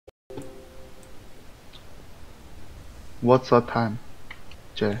What's the time,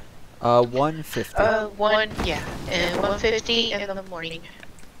 Jay? 1:50. Yeah, and 1:50 in the morning.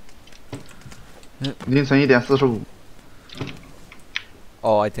 凌晨1:45。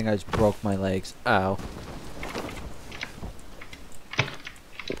Oh, I think I just broke my legs. Ow.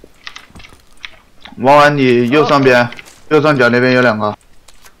 王安，你右上边，右上角那边有2个。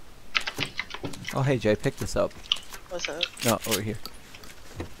 Oh, hey Jay, pick this up. What's up? No, over here.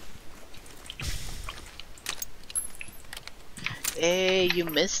 Hey, you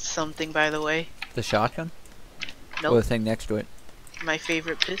missed something, by the way. The shotgun? Nope. Or the thing next to it? My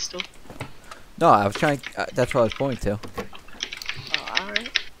favorite pistol. No, I was trying. That's what I was pointing to. Oh,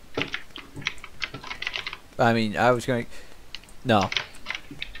 alright. I mean, I was going. No.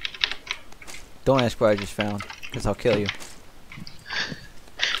 Don't ask what I just found, because I'll kill you.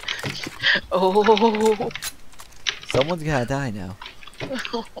 Oh. Someone's gotta die now.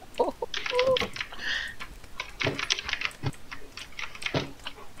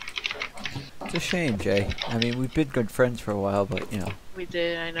 It's a shame, Jay. I mean, we've been good friends for a while, but you know. We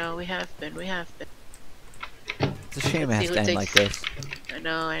did, I know, we have been. It's a shame it has to end like this. I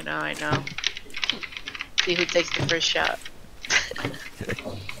know. See who takes the first shot.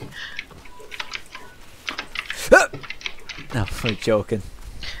 No, I'm joking.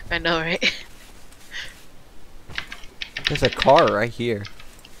 I know, right? There's a car right here.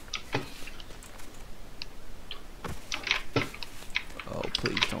 Oh,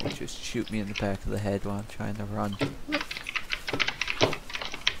 please don't just shoot me in the back of the head while I'm trying to run.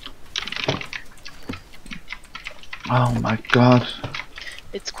 Oh my god.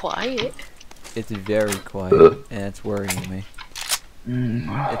 It's quiet. It's very quiet, and it's worrying me.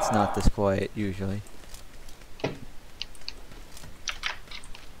 Mm. It's not this quiet usually.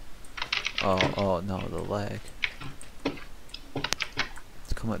 Oh no, the lag.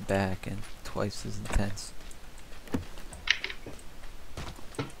 It's coming back and twice as intense.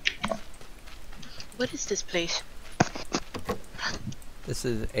 What is this place? This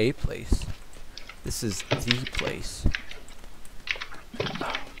is a place. This is the place.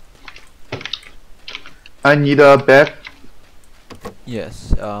 I need a bag.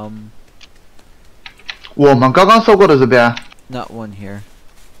 Yes, 我们刚刚收过的这边。 not one here.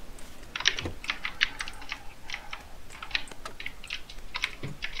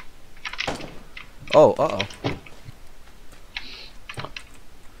 Oh, uh-oh.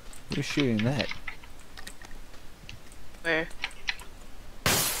 Who's shooting that? Where?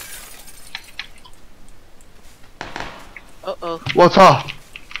 Uh-oh. 我操！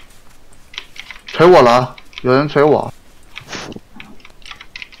锤我了，有人锤我。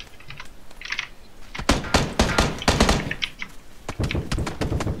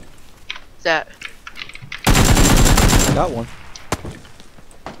 That. Got one.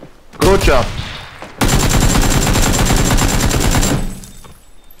 Good job.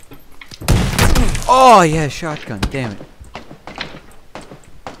 Oh, yeah, shotgun. Damn it.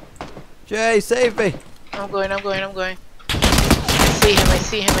 Jay, save me. I'm going. I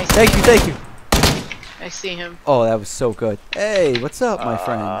see him. Thank you. I see him. Oh, that was so good. Hey, what's up, my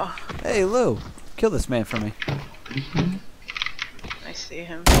friend? Hey, Lou. Kill this man for me. I see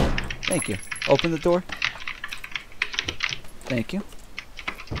him. Thank you. Open the door. Thank you.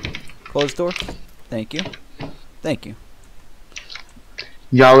 Close door. Thank you. Thank you.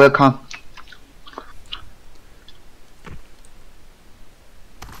 Yeah, welcome.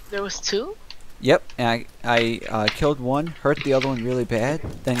 There was 2? Yep, and I killed one, hurt the other one really bad,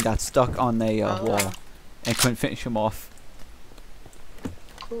 then got stuck on the wall and couldn't finish him off.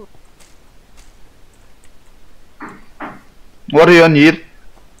 Cool. What do you need?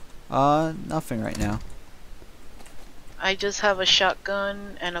 Nothing right now. I just have a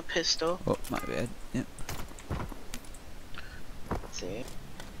shotgun and a pistol. Oh, my bad. Yep. Let's see.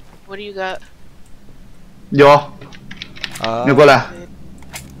 What do you got? 有，你过来。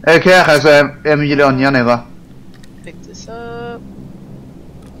AK 还是 M16？ 你要哪个？ Pick this up.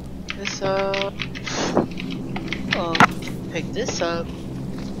 This up. Oh, pick this up.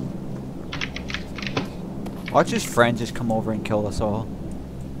 Watch his friend just come over and kill us all.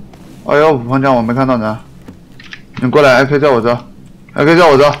 哎呦，武方枪我没看到人。你过来 ，AK 在我这 ，AK 在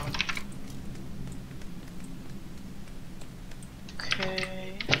我这。 Okay.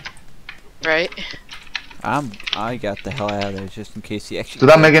 Right. I got the hell out of there just in case he actually. 子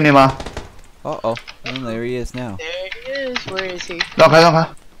弹没给你吗？ Uh-oh. And there he is now. There he is. Where is he? 让开，让开。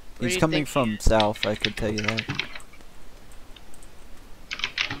 Where He's do you coming think from south, I could tell you that.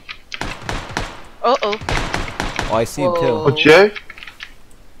 Uh-oh. Oh, I see him too. Whoa. Oh, Jay.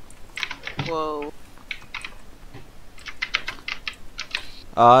 Whoa.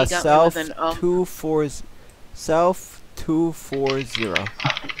 He got me South with an, south 240.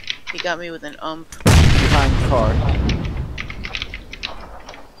 He got me with an Behind car.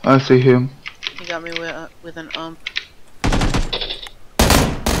 I see him. He got me with an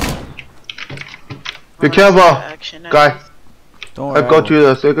Be Oh, careful, action, guy. Don't worry. I got you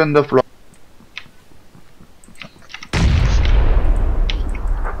the second floor.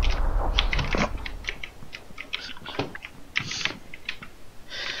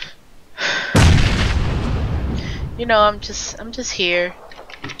 You know, I'm just here,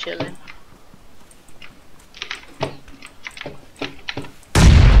 chilling.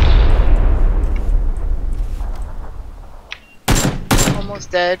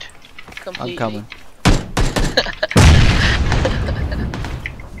 Almost dead. Completely. I'm coming.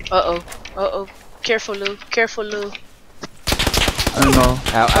 Uh-oh. Careful, Lou. Careful, Lou. I don't know.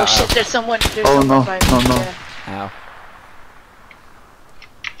 Ow, Oh ow, shit, there's someone. There's Oh, someone no, by no, me. no. Yeah. ow.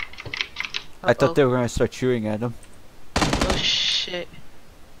 I thought they were gonna start shooting at him. Oh shit.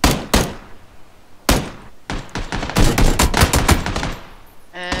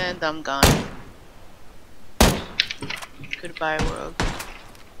 And I'm gone. Goodbye, world.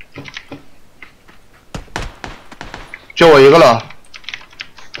 就我一个了。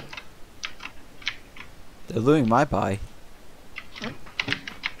 They're looting my buy.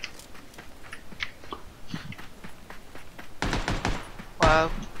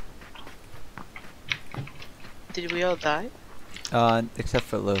 Wow. Did we all die? Except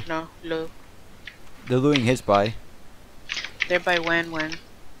for Lou. No, Lou. They're looting his buy. They're by when.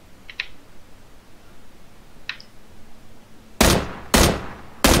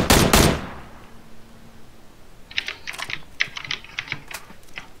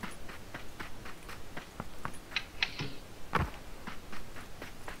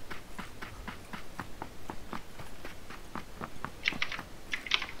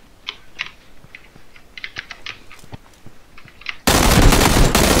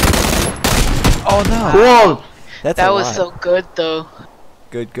 Oh no! Whoa! That's That a was lot. so good though.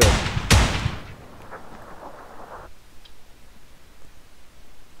 Good.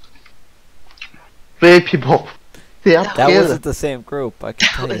 Three people. They are That That together. wasn't the same group, I can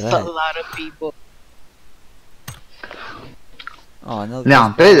That tell you was a that. lot of people. Oh, no.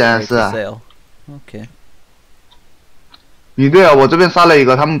 两队人是。 Okay. 你对啊，我这边杀了一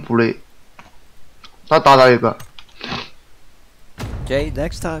个，他们补了，他打到一个， Jay,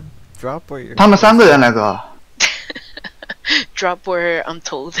 next time, drop where you're. 他们3个人那个， Drop where I'm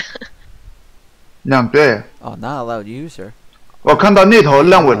told. 2队。 Oh, not allowed user. 我看到那头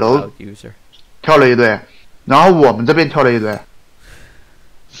烂尾 Not 楼 allowed user. 跳了一队，然后我们这边跳了一队。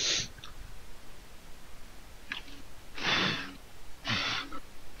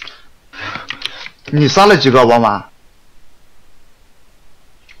你杀了几个王马？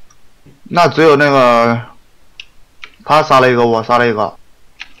那只有那个，他杀了一个，我杀了一个，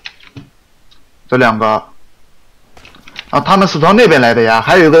这2个。啊，他们是从那边来的呀，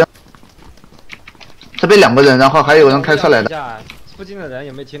还有一个人，这边2个人，然后还有人开车来的。 附近的人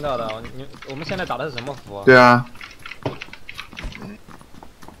有没有听到的？我们现在打的是什么服？对啊。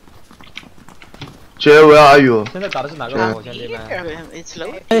Jay, where are you? 现在打的是哪个服，兄弟们？ It's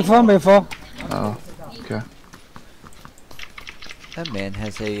low. 美孚。Oh, okay. That man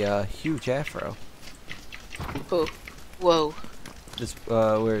has a huge afro. Oh, whoa. This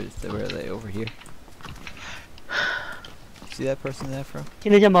where are they? Over here. See that person in the afro?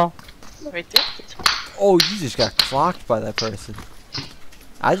 听得见吗？ Right there. Oh, you just got clocked by that person.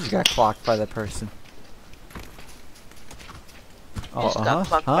 I just got clocked by that person. Oh, Just got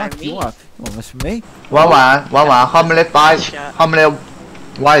clocked huh? by You me. want mess with me? 玩完 how many dice? How many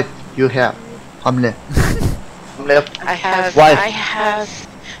wife you have? How many? How many I have wife?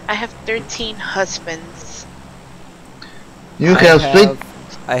 I have 13 husbands. You have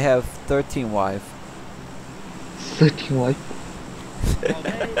I have 13 wives. 13 wife.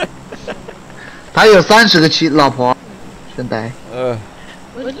 他有30个老婆，现在。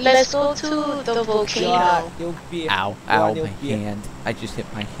 Let's go to the volcano. Ow, my hand. I just hit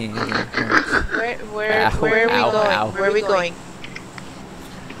my hand and it hurts. Where Ow, are we ow, going? ow. Where are we going?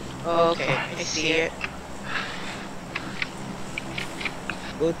 Okay, I see it.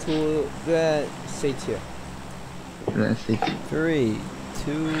 Go to the city. Let's see. 3,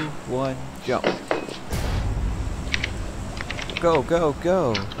 2, 1, jump. Go.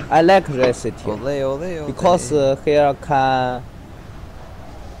 I like the city Ole. because here can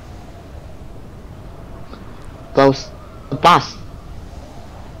Those bus.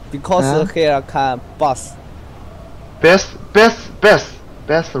 because here can bus. Best.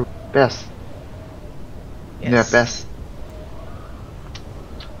 Yeah, Yes. best.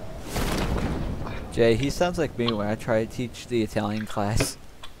 Jay, he sounds like me when I try to teach the Italian class.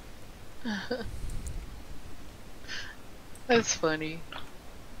 That's funny.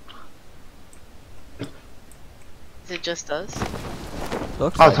 Is it just us?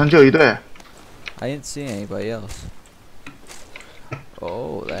 Looks 二 like 层就有一队。 I didn't see anybody else.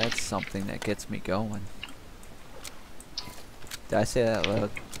 Oh, that's something that gets me going. Did I say that loud?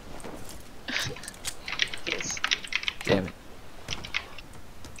 Yes. Damn it.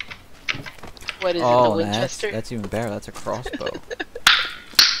 What is it, the Oh, Winchester? that's even better. That's a crossbow.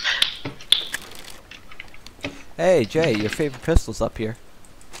 Hey, Jay, your favorite pistol's up here.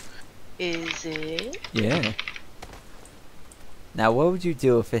 Is it? Yeah. Now, what would you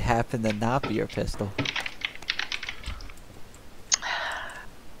do if it happened to not be your pistol?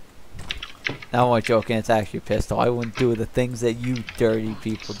 No, I'm only joking. It's actually a pistol. I wouldn't do the things that you dirty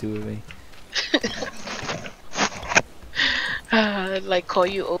people do to me. Like call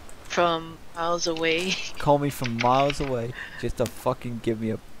you over from miles away. Call me from miles away just to fucking give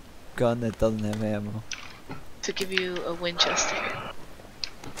me a gun that doesn't have ammo. To give you a Winchester.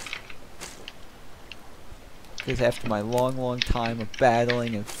 Because after my long time of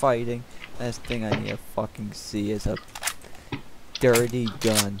battling and fighting, last thing I need to fucking see is a dirty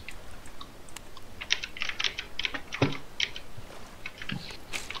gun.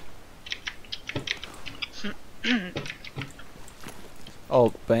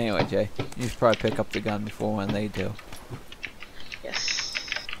 Oh, but anyway, Jay, you should probably pick up the gun before when they do. Yes.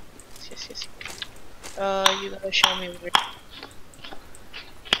 Yes. You gotta show me where.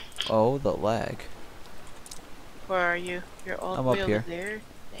 Oh, the lag. Where are you? You're all I'm the way up over here. there?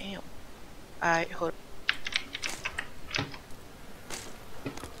 Damn. Alright, hold on.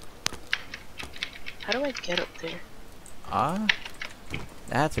 How do I get up there? Ah,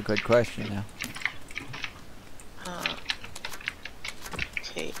 that's a good question now.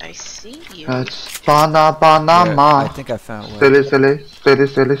 Okay, I see you. It's banana banana. Where- I think I found one.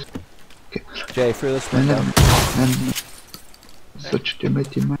 Silly. Jay, through this window. Such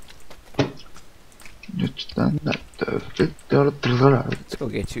dimmy. Let's go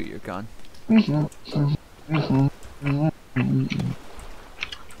get you your gun.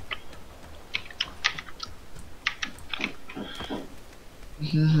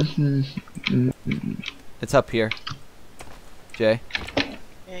 It's up here. Jay.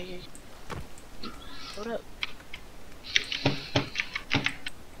 Yeah. Hold up.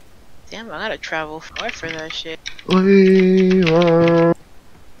 Damn, I gotta travel far for that shit. We were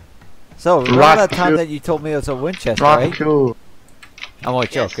So, remember Rock that time you. that you told me it was a Winchester, right? rock you. I'm only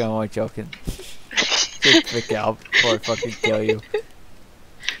Yes. joking. Just pick out before I fucking kill you.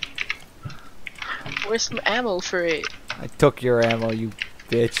 Where's some ammo for it? I took your ammo, you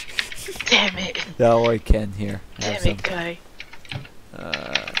bitch. Damn it. No, I can here. Have Damn it, guy.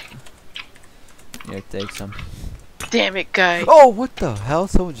 Here, take some. Damn it, guy. Oh, what the hell?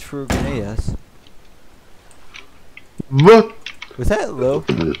 Someone just threw a grenade at us. What? Was that Lou?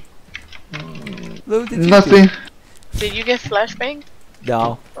 Lou, did you Nothing. Did you get flashbang?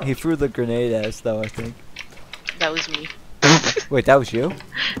 No, he threw the grenade at us though, I think. That was me. Wait, that was you?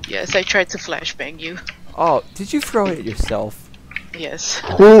 Yes, I tried to flashbang you. Oh, did you throw it yourself? Yes.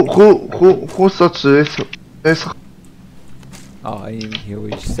 Who such this? Oh, I didn't even hear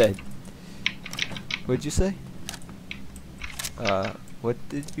what you said. What'd you say? What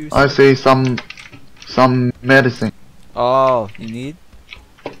did you say? I say some medicine. Oh, you need?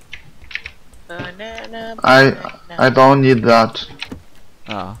 Banana, I don't need that,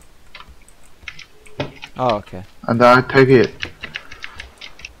 Oh. Oh, okay. and I take it.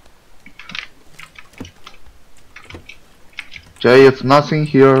 Jay, it's nothing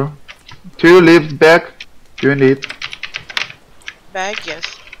here. Do you leave back? Do you need? Bag,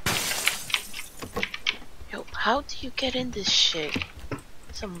 yes. Yo, how do you get in this shit?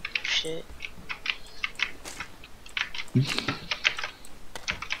 Some shit.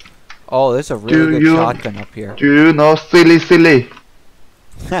 Oh, there's a really good shotgun up here. Do you know silly?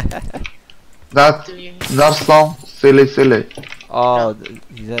 That Do you? that song, silly. Oh,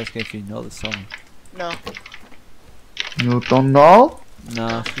 he's asking if you know the song. No. You don't know?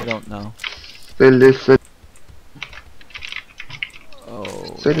 No, she don't know. Silly.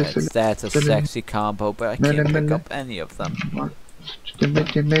 Oh, Silly, that's a silly. sexy combo, but I can't pick up any of them.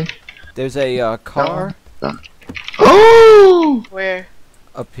 Jimmy. There's a car Oh! Where?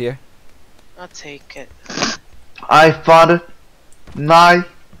 up here. I'll take it. I found 9HK.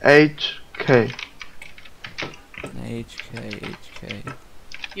 HK.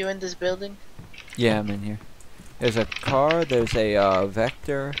 You in this building? Yeah, I'm in here. There's a car, there's a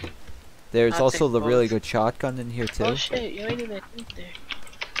Vector. There's I'll also take the really both. good shotgun in here too. Oh shit, you ain't even in there.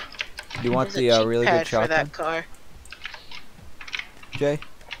 You want There's the a really cheek good pad for shotgun, that car. Jay?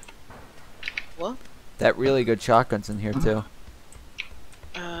 What? That really good shotgun's in here too.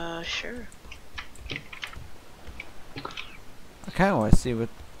 Sure. I kind of want to see what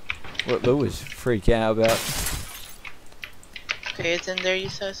Lou was freaking out about. Okay, it's in there. You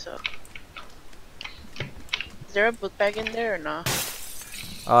said so. Is there a book bag in there or not?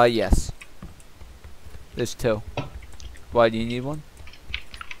 Yes. There's 2. Why do you need one?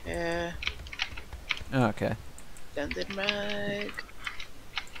 Yeah. Oh, okay. Extended mag.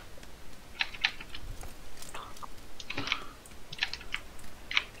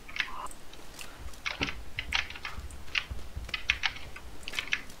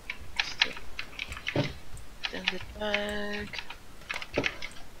 Extended mag.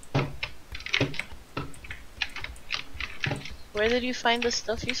 Where did you find the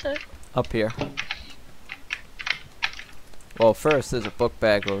stuff you said? Up here. Well, first there's a book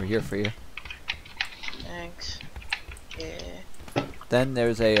bag over here for you. Thanks. Yeah. Then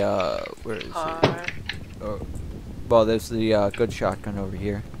there's a where is it? Car. Oh, well, there's the good shotgun over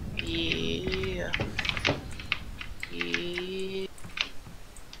here. Yeah. Yeah.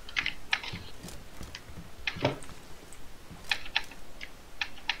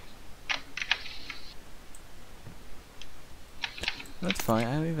 That's fine.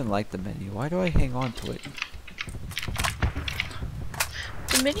 I don't even like the menu. Why do I hang on to it?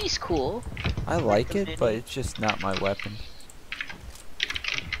 The mini's cool. I like the it, but mini. it's just not my weapon.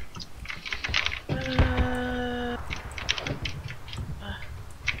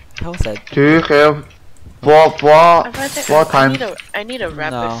 How's that? Do you have four times? I need a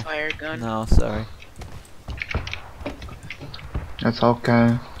rapid No. fire gun. No, sorry. It's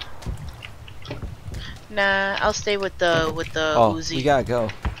okay. Nah, I'll stay with the Oh, Uzi. we gotta go.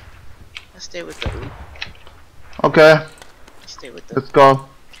 I'll stay with the Uzi. Okay, Stay with the. let's go.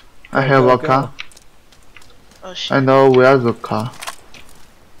 I have Go, a car. Oh shit. I know where's the car.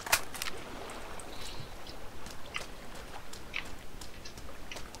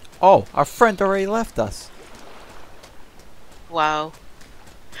 Oh, our friend already left us. Wow.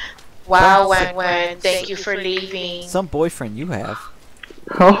 Wow, Wang Wang. Thank you for leaving. Some boyfriend you have.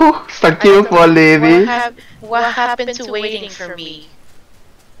 Oh, thank you for leaving. What happened to waiting for me?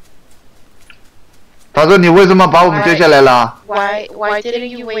 他说你为什么把我们丢下来了？ Why didn't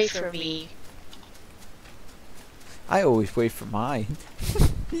you wait for me? I always wait for mine.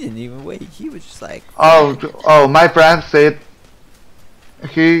 He didn't even wait. He was just like, Oh, my friend said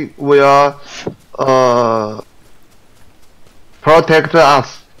he will protect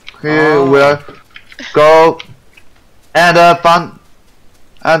us. He will go and find,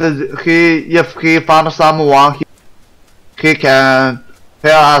 and if he found someone, he can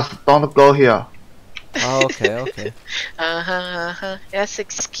tell us don't go here. oh, okay, okay. That's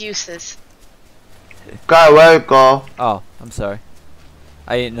excuses. Guy, where you go? Oh, I'm sorry.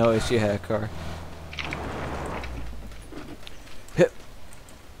 I didn't notice you had a car. Hip.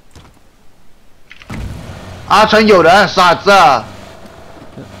 阿成有人，傻子。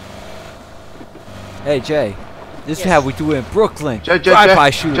 Hey, Jay. This is Yes. how we do it in Brooklyn. Jay,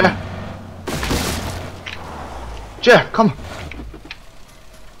 Drive-by shooting. Jay, come.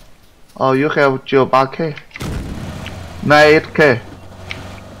 Oh, you have 98K. 98K.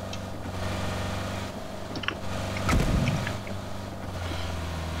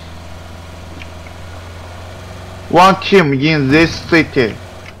 One team in this city.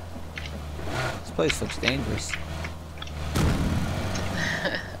 This place looks dangerous.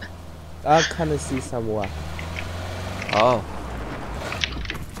 I can't see someone. Oh.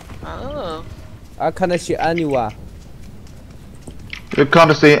 Oh. I can't see anyone. You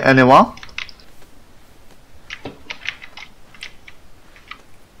can't see anyone?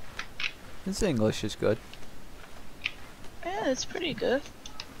 This English is good. Yeah, it's pretty good.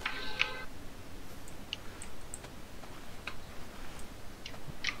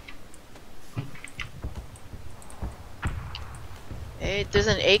 Hey, there's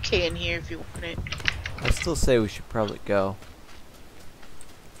an AK in here if you want it. I still say we should probably go.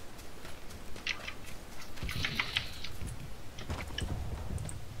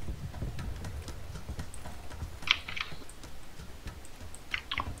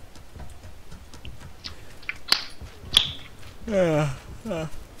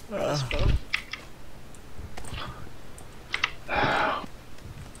 Let's go.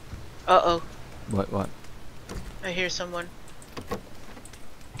 Uh-oh. What? I hear someone.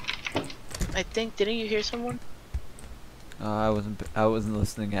 I think, didn't you hear someone? I wasn't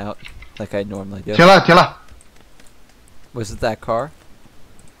listening out like I normally do. 停了， Was it that car?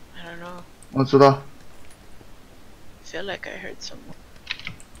 I don't know. 我知道。 I feel like I heard someone.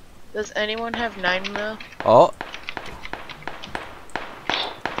 Does anyone have 9mm? Oh.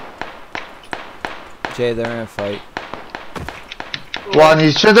 Jay, they're in a fight. 哇，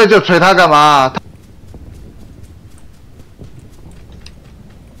你现在就锤他干嘛？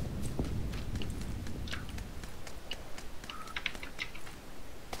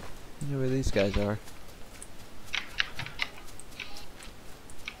 I wonder where these guys are.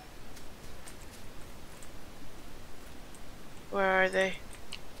 Where are they?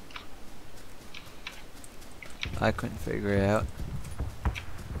 I couldn't figure it out.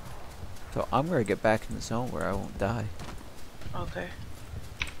 So I'm gonna get back in the zone where I won't die. Okay.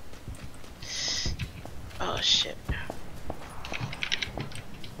 Oh shit.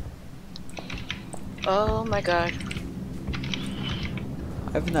 Oh my god.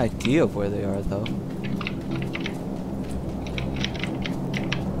 I have an idea of where they are though.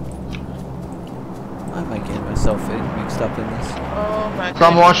 I might get myself mixed up in this. Oh my god.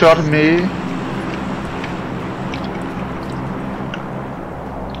 Someone shot me.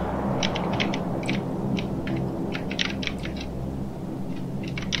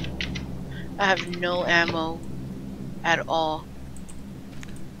 I have no ammo at all.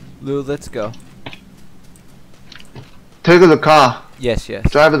 Lou, let's go. Take the car. Yes, yes.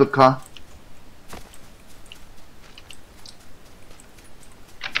 Drive the car.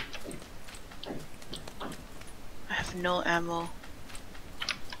 I have no ammo.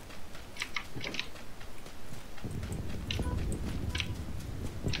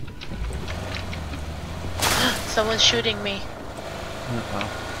 Someone's shooting me.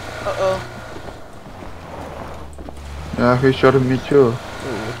 Uh-oh. Yeah, he shot me too. Ooh,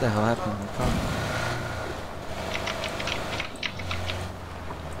 what the hell happened to the car?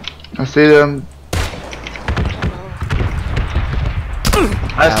 I see them.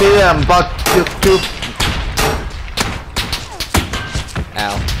 I see them, but two.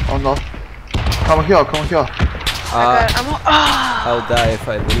 Ow. Oh no. Come here, come here. I got ammo. Ah! I'll die if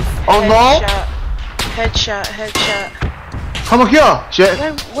I leave. Oh no! Headshot, headshot. Come here, shit.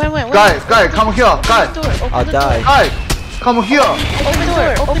 When? Guy, come here, guy. Open the door, open I'll the die. door. Guy, come here. Open the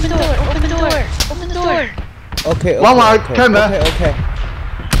door, open the door, open the door, open the door. Okay, okay, Mama, okay, come on. okay, okay.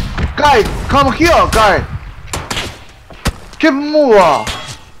 Guy, come here, guy. Keep move.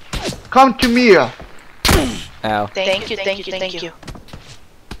 Come to me. Ow. Thank you, thank you, thank you.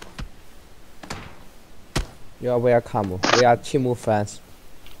 You are welcome. We are Chimu fans.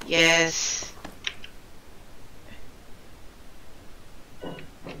 Yes.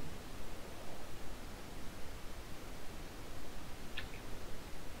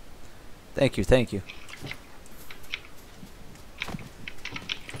 Thank you, thank you.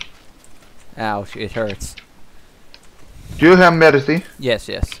 Ouch, it hurts. Do you have medicine? Yes,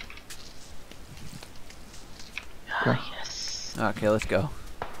 yes. Okay. Yes. Okay, let's go.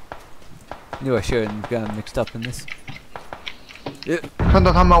 Knew I shouldn't have gotten mixed up in this. 看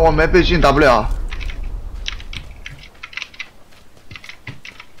到他们，我没被进打不了。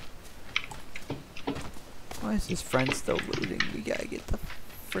 Why is his friend still looting? We gotta get the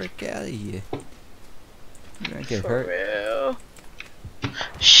frick out of here. You're gonna get For hurt. real.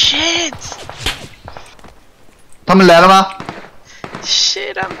 Shit! 他们来了吗？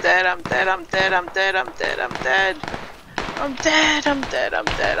 Shit, I'm dead, I'm dead, I'm dead, I'm dead, I'm dead, I'm dead. I'm dead, I'm dead, I'm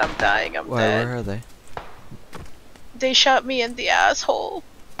dead, I'm dying, I'm dead. Where are they? They shot me in the asshole.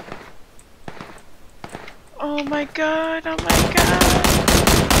 Oh my god, oh my god.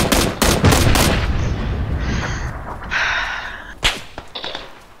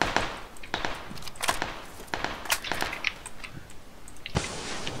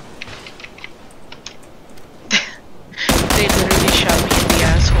 They literally shot me in the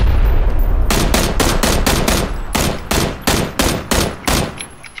asshole.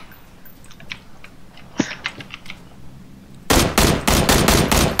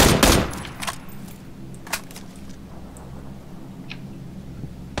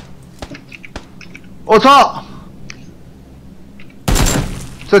 "我操！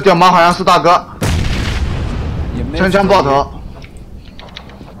这屌毛好像是大哥， You 枪 missed 枪爆 it. 头。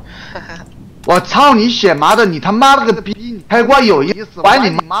我操你血麻的，你他妈了个逼！你开挂有意思，管你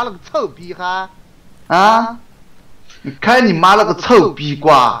妈了个臭逼哈！啊！你开你妈了个臭逼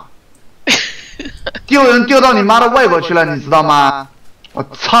挂！丢人丢到你妈的外国去了，你知道吗？我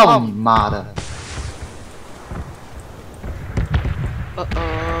操你妈的！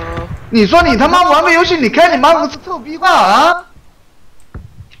 Uh-oh. 你说你他妈玩个游戏，你开你妈了个臭逼挂啊！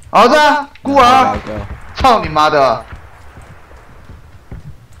儿子，孤 I 儿 gotta，go. 操你妈的！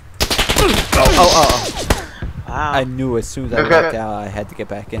 Wow. I knew as soon as I Okay. walked out, I had to get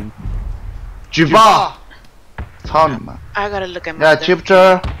back in. 举报！操你妈！ I gotta look at my Yeah, other-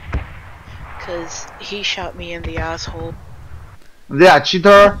 chapter Cause he shot me in the asshole. Yeah,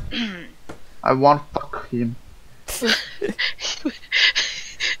 cheater. I want fuck him.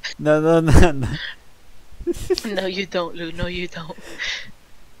 No. No, you don't, Lou. No, you don't.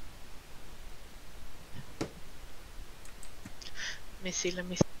 Let me see.